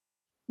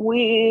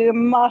 We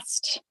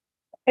must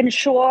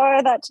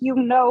ensure that you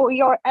know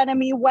your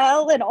enemy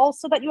well and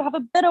also that you have a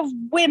bit of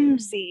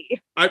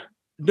whimsy.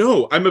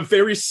 No, I'm a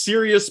very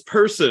serious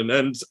person,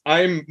 and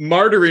I'm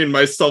martyring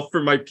myself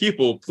for my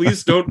people.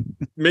 Please don't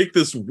make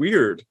this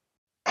weird.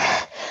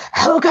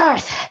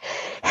 Hogarth,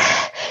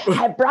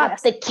 I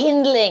brought the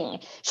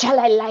kindling.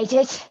 Shall I light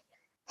it?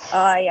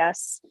 Ah,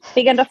 yes.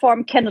 Begin to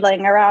form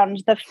kindling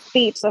around the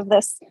feet of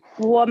this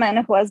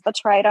woman who has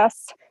betrayed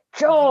us.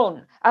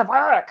 Joan of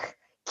Arc,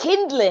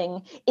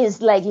 kindling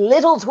is like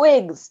little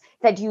twigs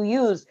that you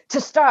use to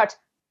start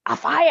a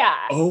fire.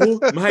 Oh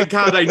my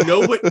God, I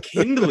know what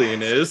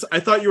kindling is. I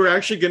thought you were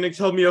actually going to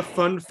tell me a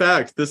fun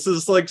fact. This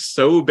is like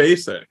so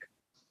basic.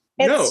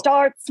 It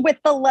starts with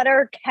the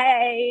letter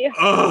K.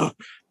 I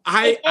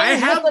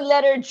have the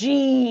letter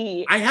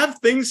G. I have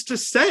things to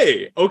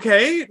say,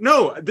 okay?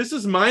 No, this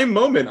is my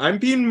moment. I'm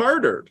being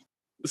martyred.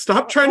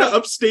 Stop trying to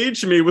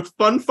upstage me with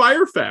fun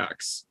fire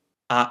facts.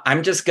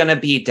 I'm just gonna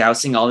be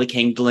dousing all the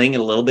kindling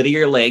and a little bit of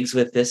your legs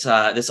with this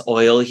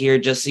oil here,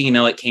 just so you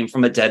know it came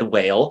from a dead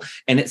whale,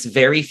 and it's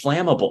very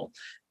flammable.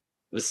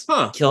 It was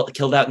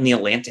killed out in the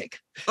Atlantic.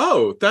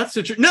 Oh, that's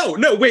interesting. No,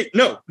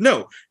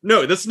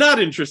 that's not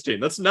interesting.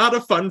 That's not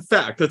a fun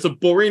fact. That's a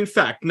boring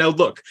fact. Now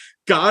look,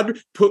 God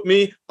put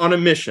me on a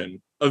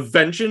mission of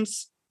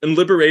vengeance and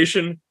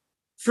liberation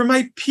for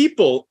my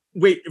people.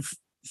 Wait,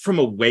 from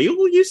a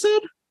whale, you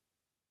said?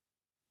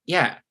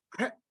 Yeah.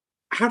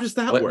 How does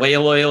that work?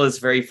 Whale oil is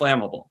very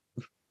flammable.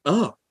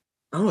 Oh,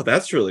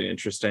 that's really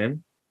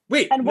interesting.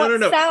 Wait, and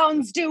what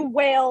sounds do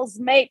whales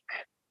make?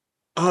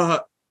 I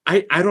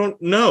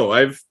don't know.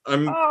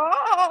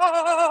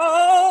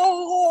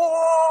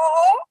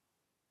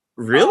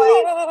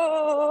 Really?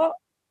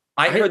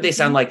 I heard they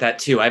sound like that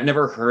too. I've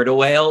never heard a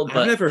whale, but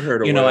I've never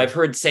heard a whale. I've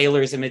heard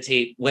sailors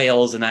imitate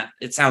whales, and that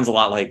it sounds a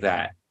lot like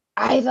that.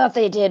 I thought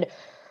they did.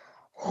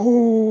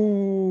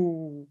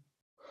 Hoo,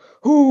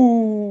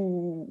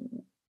 hoo,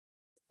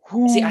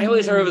 hoo. See, I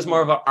always heard it was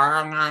more of a.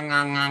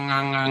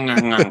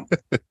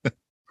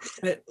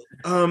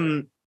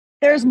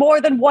 There's more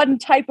than one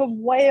type of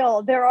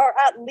whale. There are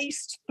at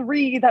least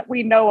 3 that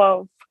we know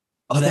of.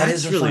 Oh, that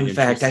is a fun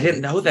fact. I didn't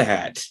know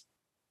that.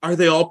 Are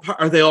they all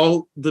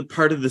the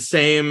part of the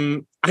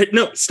same?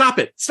 No, stop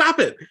it!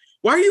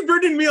 Why are you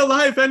burning me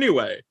alive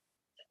anyway?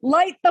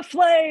 Light the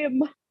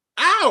flame!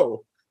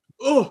 Ow!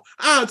 Oh,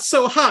 it's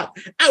so hot!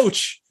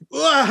 Ouch!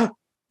 The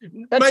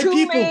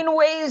two main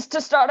ways to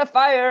start a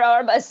fire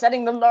are by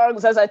setting the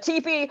logs as a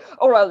teepee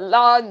or a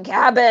log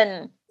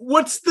cabin.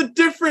 What's the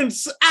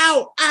difference?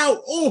 Ow!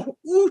 Oh,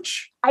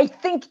 ouch! I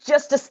think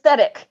just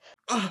aesthetic.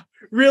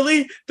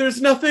 Really?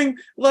 There's nothing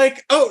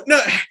like... Oh, no,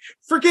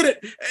 forget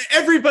it.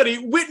 Everybody,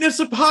 witness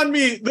upon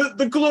me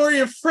the glory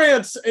of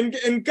France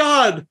and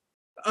God.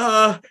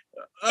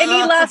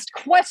 Any last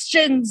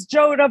questions,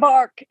 Joan of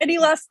Arc? Any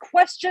last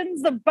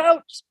questions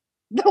about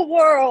the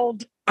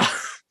world?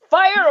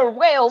 Fire or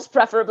whales,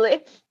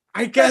 preferably.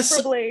 I guess...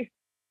 Preferably.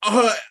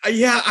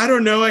 Yeah, I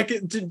don't know.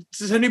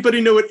 Does anybody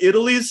know what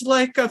Italy's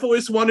like? I've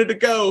always wanted to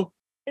go.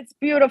 It's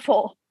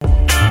beautiful.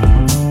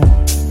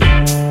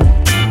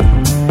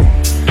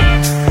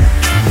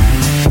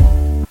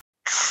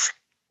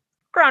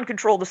 Ground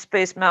control to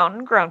Space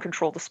Mountain. Ground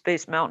control to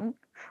Space Mountain.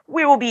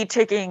 We will be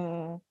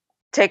taking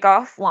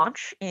takeoff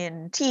launch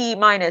in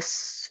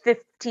T-minus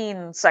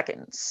 15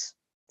 seconds.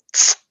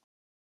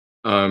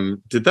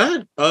 Did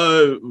that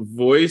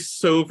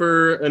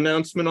voiceover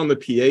announcement on the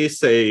PA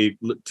say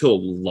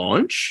till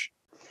launch?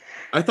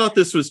 I thought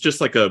this was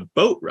just like a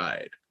boat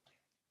ride.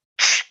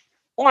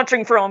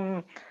 Launching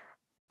from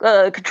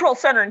control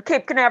center in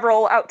Cape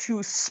Canaveral out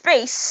to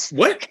space.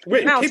 What?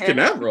 Wait, Cape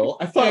Canaveral?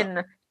 I thought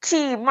in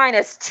T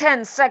minus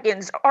 10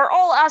 seconds. Are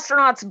all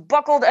astronauts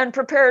buckled and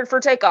prepared for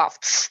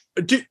takeoff?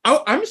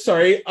 I'm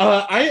sorry.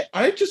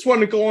 I just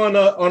want to go on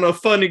a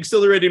fun,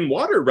 exhilarating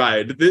water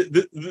ride.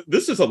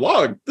 This is a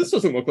log. This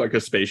doesn't look like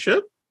a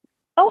spaceship.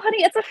 Oh,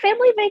 honey, it's a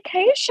family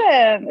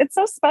vacation. It's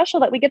so special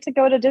that we get to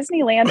go to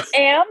Disneyland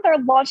and they're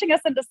launching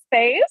us into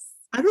space.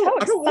 I don't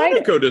want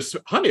to go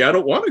to, honey, I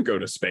don't want to go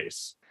to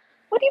space.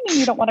 What do you mean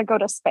you don't want to go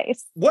to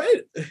space?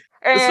 What?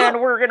 And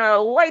we're going to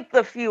light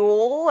the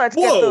fuel. Let's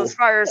get those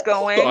fires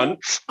going. Hold on.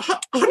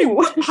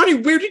 Honey,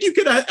 where did you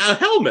get a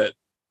helmet?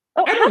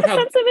 Oh, I have a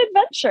sense of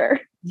adventure.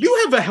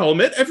 You have a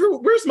helmet?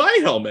 Where's my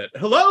helmet?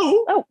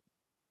 Hello?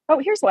 Oh,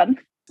 here's one.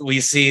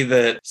 We see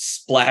that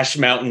Splash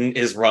Mountain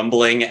is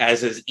rumbling,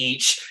 as is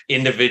each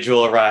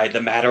individual ride.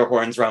 The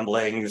Matterhorn's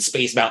rumbling, the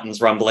Space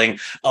Mountain's rumbling.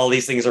 All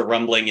these things are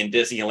rumbling in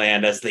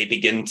Disneyland as they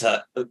begin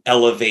to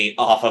elevate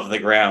off of the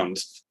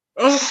ground.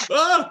 And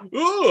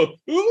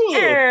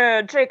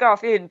take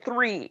off in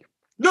 3.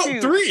 No, 2,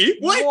 3?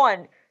 What?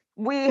 1.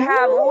 We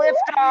have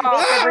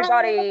liftoff,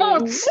 everybody.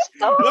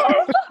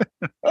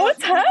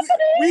 What's happening?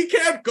 We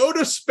can't go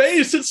to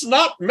space. It's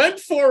not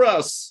meant for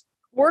us.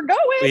 We're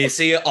going. We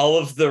see all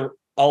of the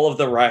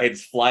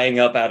rides flying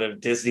up out of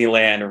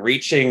Disneyland,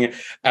 reaching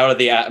out of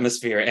the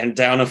atmosphere, and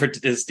down over to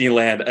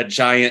Disneyland, a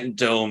giant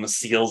dome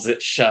seals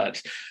it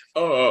shut.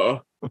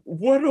 What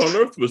on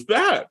earth was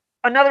that?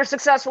 Another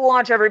successful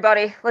launch,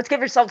 everybody. Let's give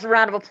yourselves a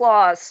round of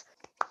applause.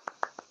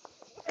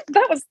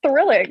 That was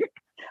thrilling.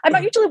 I'm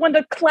not usually one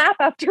to clap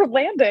after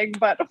landing,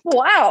 but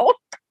wow.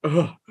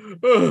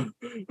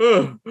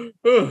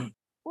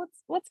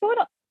 What's What's going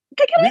on?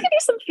 Can I give you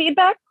some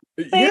feedback?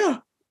 Yeah,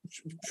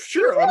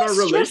 sure. You're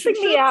really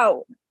stressing me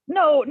out.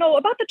 No,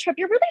 about the trip.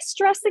 You're really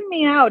stressing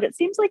me out. It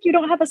seems like you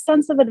don't have a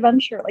sense of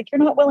adventure. Like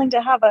you're not willing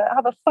to have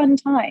a fun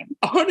time.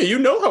 Honey, you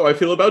know how I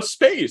feel about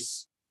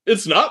space.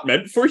 It's not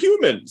meant for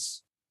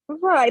humans.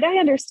 Right, I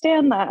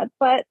understand that,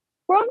 but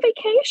we're on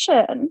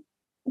vacation.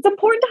 It's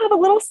important to have a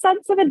little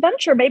sense of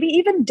adventure, maybe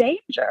even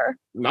danger.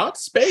 Not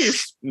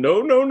space.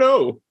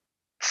 No.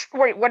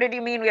 Wait, what did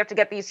you mean we have to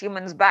get these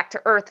humans back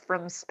to Earth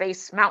from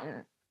Space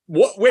Mountain?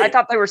 What? Wait. I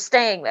thought they were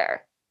staying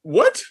there.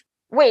 What?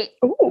 Wait,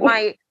 Ooh.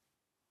 my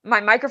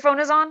microphone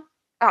is on?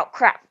 Oh,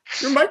 crap.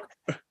 Your mic.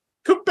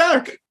 Come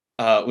back.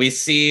 We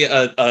see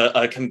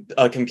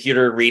a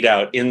computer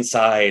readout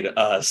inside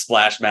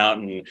Splash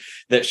Mountain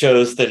that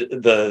shows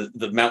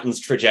the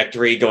mountain's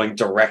trajectory going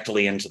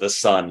directly into the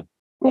sun.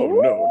 Oh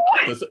no,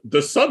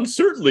 the sun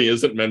certainly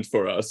isn't meant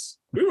for us.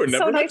 We were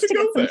never meant to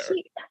go there.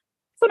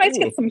 So nice to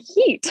get some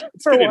heat.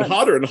 It's getting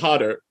hotter and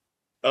hotter.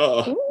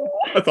 I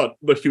thought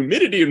the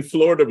humidity in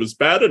Florida was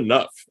bad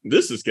enough.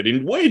 This is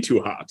getting way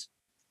too hot.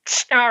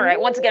 All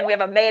right, once again, we have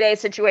a Mayday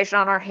situation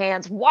on our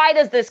hands. Why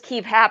does this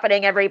keep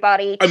happening,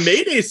 everybody? A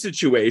Mayday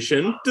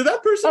situation? Did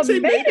that person say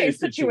Mayday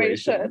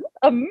situation?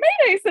 A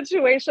Mayday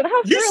situation?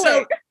 How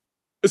thrilling.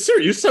 Sir,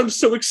 you sound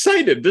so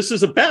excited. This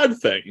is a bad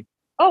thing.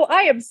 Oh,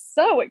 I am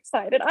so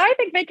excited. I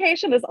think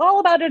vacation is all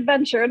about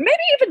adventure and maybe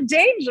even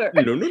danger.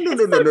 No.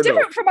 It's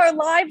different from our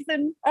lives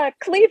in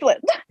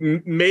Cleveland.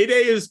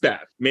 Mayday is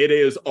bad. Mayday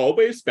is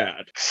always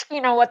bad. You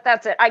know what?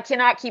 That's it. I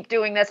cannot keep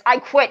doing this. I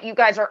quit. You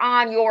guys are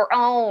on your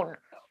own.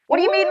 What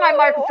do you mean my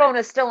microphone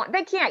is still on?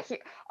 They can't hear.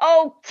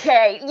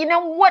 Okay, you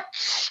know what?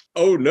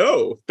 Oh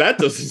no, that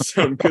doesn't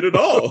sound good at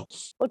all.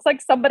 Looks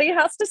like somebody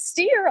has to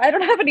steer. I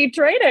don't have any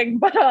training,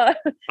 but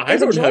I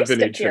don't have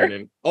any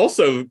training.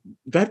 Also,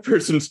 that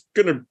person's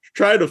gonna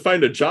try to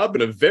find a job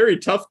in a very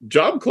tough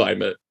job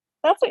climate.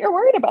 That's what you're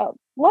worried about.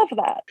 Love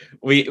that.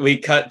 We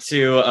cut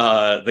to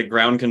the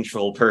ground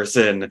control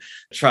person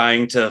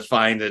trying to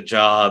find a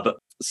job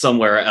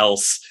somewhere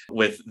else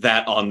with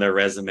that on their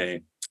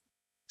resume.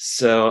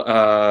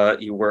 So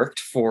you worked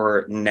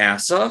for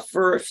NASA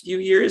for a few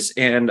years,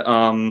 and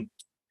I'm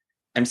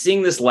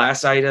seeing this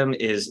last item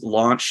is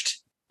launched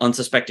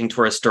unsuspecting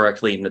tourists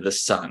directly into the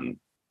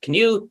sun. Can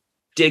you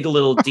dig a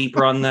little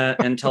deeper on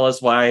that and tell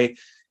us why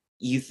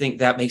you think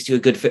that makes you a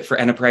good fit for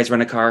Enterprise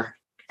Rent-A-Car?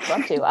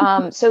 Love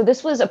to. So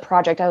this was a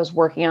project I was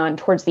working on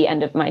towards the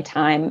end of my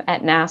time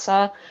at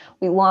NASA.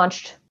 We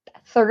launched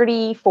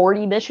 30,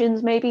 40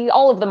 missions, maybe,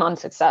 all of them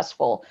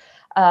unsuccessful.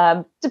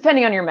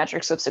 Depending on your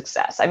metrics of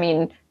success. I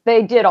mean,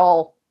 they did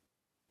all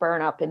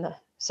burn up in the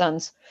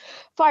sun's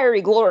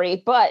fiery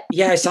glory, but...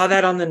 Yeah, I saw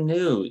that on the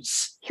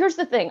news. Here's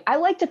the thing. I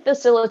like to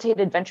facilitate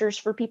adventures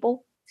for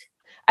people.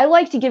 I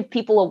like to give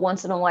people a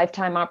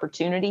once-in-a-lifetime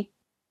opportunity.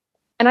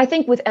 And I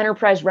think with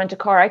Enterprise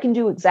Rent-A-Car, I can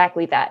do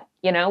exactly that.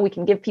 You know, we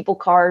can give people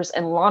cars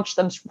and launch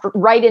them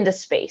right into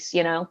space,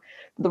 you know,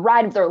 the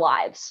ride of their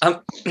lives.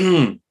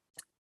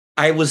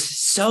 I was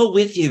so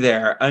with you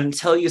there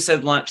until you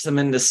said launch them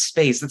into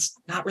space. That's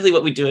not really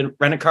what we do in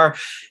Rent-A-Car.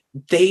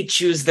 They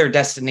choose their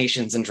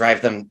destinations and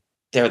drive them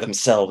there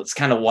themselves. It's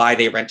kind of why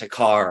they rent a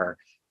car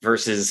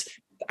versus,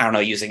 I don't know,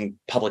 using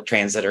public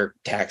transit or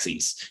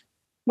taxis.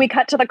 We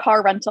cut to the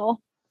car rental.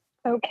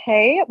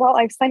 Okay, well,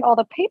 I've signed all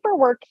the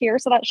paperwork here,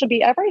 so that should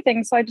be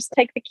everything. So I just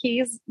take the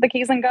keys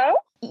and go?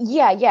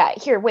 Yeah.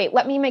 Here, wait,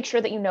 let me make sure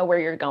that you know where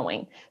you're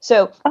going.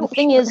 So the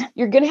thing is,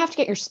 you're going to have to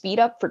get your speed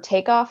up for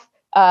takeoff,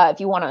 if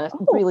you want to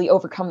really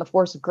overcome the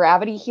force of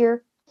gravity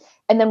here.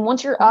 And then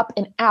once you're up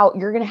and out,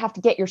 you're going to have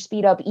to get your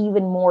speed up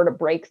even more to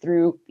break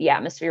through the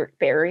atmospheric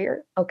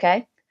barrier.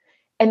 Okay.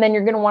 And then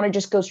you're going to want to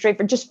just go straight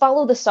for, just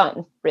follow the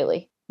sun,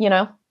 really,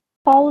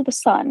 Follow the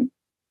sun.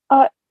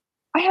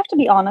 I have to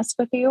be honest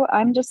with you.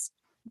 I'm just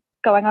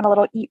going on a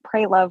little eat,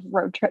 pray, love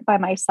road trip by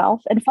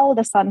myself, and follow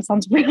the sun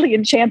sounds really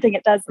enchanting.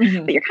 It does,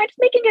 Mm-hmm. but you're kind of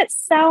making it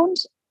sound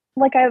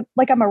like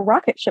I'm a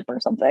rocket ship or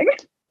something.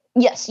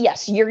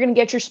 Yes. You're going to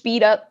get your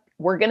speed up.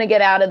 We're going to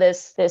get out of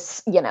this,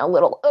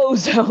 little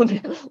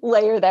ozone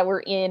layer that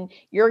we're in.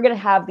 You're going to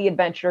have the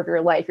adventure of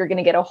your life. You're going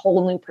to get a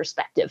whole new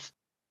perspective.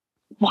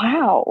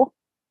 Wow.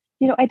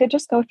 I did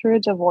just go through a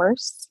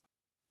divorce.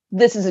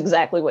 This is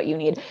exactly what you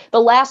need.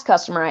 The last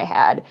customer I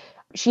had,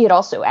 she had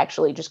also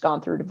actually just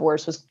gone through a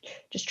divorce, was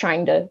just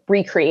trying to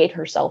recreate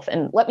herself.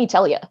 And let me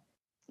tell you,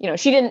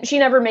 she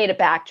never made it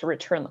back to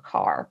return the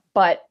car,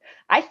 but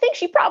I think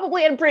she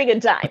probably had a pretty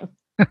good time.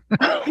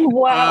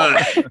 Wow.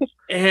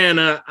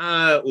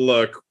 Hannah,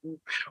 look,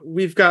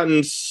 we've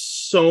gotten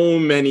so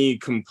many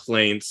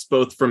complaints,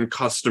 both from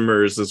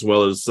customers as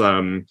well as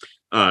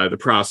the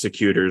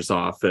prosecutor's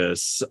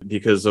office,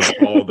 because of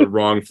all the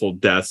wrongful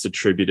deaths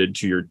attributed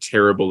to your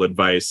terrible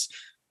advice.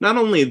 Not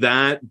only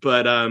that,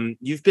 but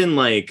you've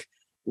been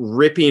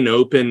ripping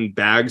open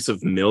bags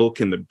of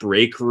milk in the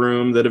break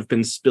room that have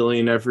been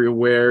spilling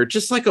everywhere.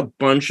 Just like a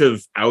bunch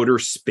of outer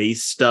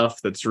space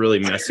stuff that's really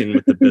messing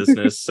with the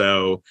business.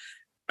 So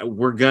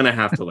we're gonna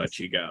have to let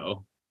you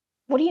go.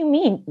 What do you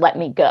mean, let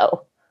me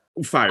go?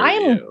 I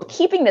am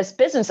keeping this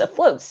business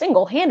afloat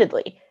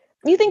single-handedly.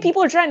 You think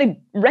people are trying to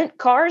rent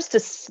cars to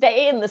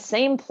stay in the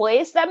same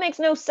place? That makes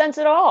no sense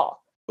at all.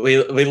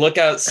 We look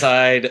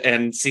outside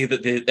and see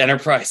that the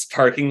Enterprise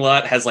parking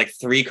lot has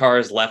 3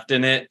 cars left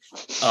in it,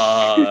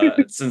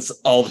 since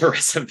all the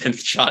rest have been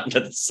shot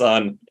into the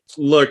sun.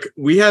 Look,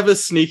 we have a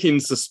sneaking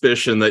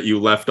suspicion that you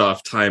left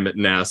off time at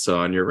NASA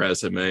on your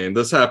resume, and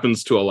this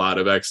happens to a lot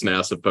of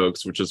ex-NASA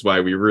folks, which is why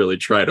we really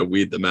try to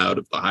weed them out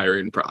of the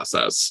hiring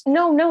process.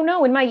 No.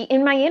 In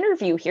my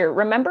interview here,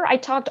 remember, I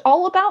talked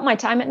all about my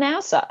time at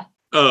NASA.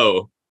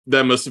 Oh,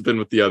 that must have been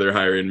with the other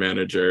hiring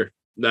manager.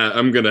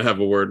 I'm going to have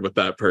a word with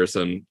that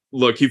person.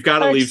 Look, you've got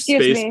to leave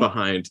space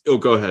behind. Oh,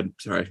 go ahead.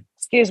 Sorry.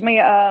 Excuse me.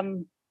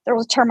 There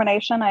was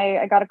termination.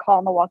 I got a call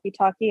on the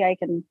walkie-talkie. I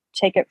can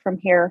take it from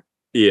here.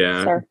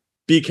 Yeah. Sir.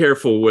 Be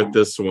careful with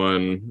this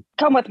one.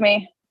 Come with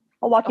me.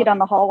 I'll walk you down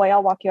the hallway.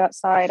 I'll walk you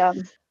outside.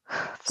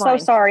 So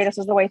sorry, this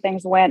is the way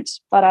things went.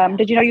 But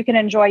did you know you can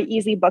enjoy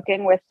easy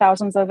booking with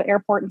thousands of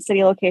airport and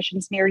city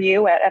locations near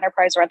you at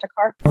Enterprise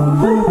Rent-A-Car?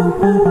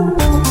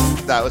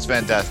 That was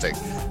fantastic.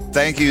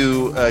 Thank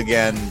you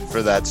again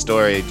for that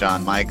story,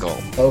 John Michael.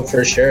 Oh,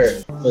 for sure.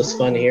 It was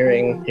fun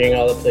hearing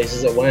all the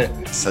places it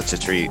went. Such a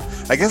treat.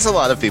 I guess a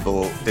lot of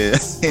people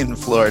in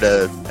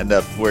Florida end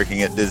up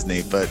working at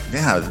Disney, but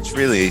yeah, it's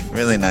really,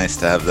 really nice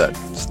to have that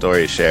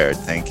story shared.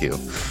 Thank you.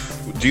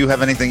 Do you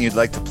have anything you'd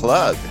like to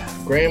plug?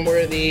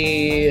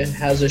 Gramworthy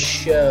has a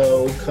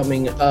show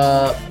coming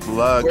up.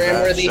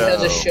 Gramworthy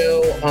has a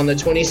show on the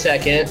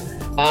 22nd.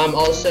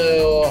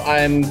 Also,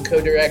 I'm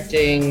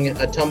co-directing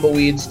a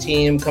Tumbleweeds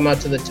team. Come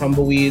out to the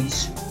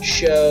Tumbleweeds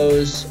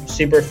shows.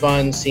 Super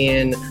fun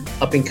seeing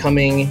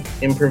up-and-coming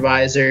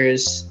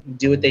improvisers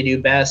do what they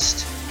do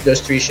best.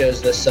 Those 3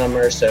 shows this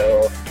summer,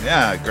 so...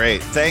 Yeah,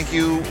 great. Thank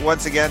you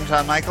once again,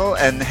 John Michael.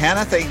 And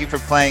Hannah, thank you for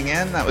playing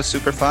in. That was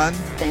super fun.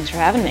 Thanks for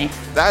having me.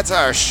 That's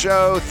our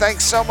show.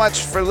 Thanks so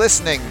much for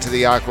listening to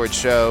The Awkward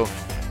Show.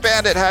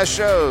 Bandit has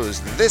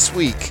shows this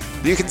week.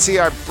 You can see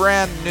our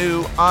brand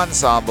new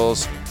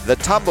ensembles, The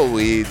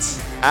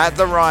Tumbleweeds, at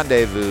the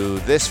Rendezvous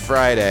this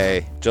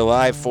Friday,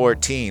 July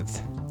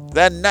 14th.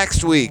 Then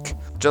next week,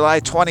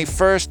 July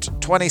 21st,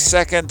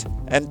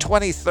 22nd, and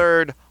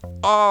 23rd,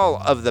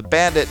 all of the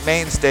Bandit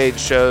main stage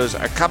shows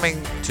are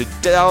coming to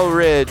Del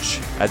Ridge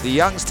at the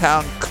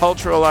Youngstown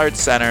Cultural Arts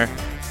Center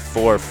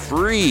for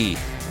free.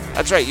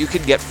 That's right, you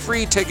can get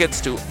free tickets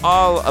to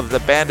all of the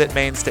Bandit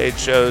main stage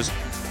shows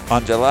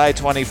on July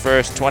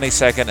 21st,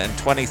 22nd, and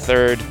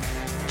 23rd.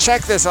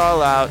 Check this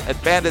all out at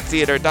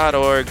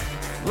bandittheater.org.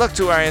 Look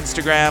to our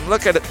Instagram,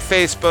 look at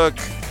Facebook.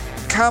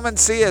 Come and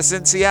see us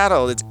in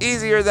Seattle. It's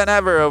easier than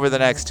ever over the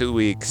next 2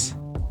 weeks.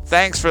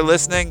 Thanks for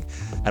listening,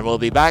 and we'll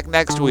be back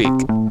next week.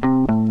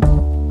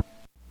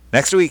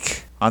 Next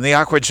week on The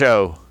Awkward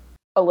Show.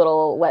 A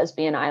little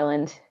lesbian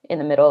island in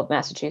the middle of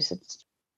Massachusetts.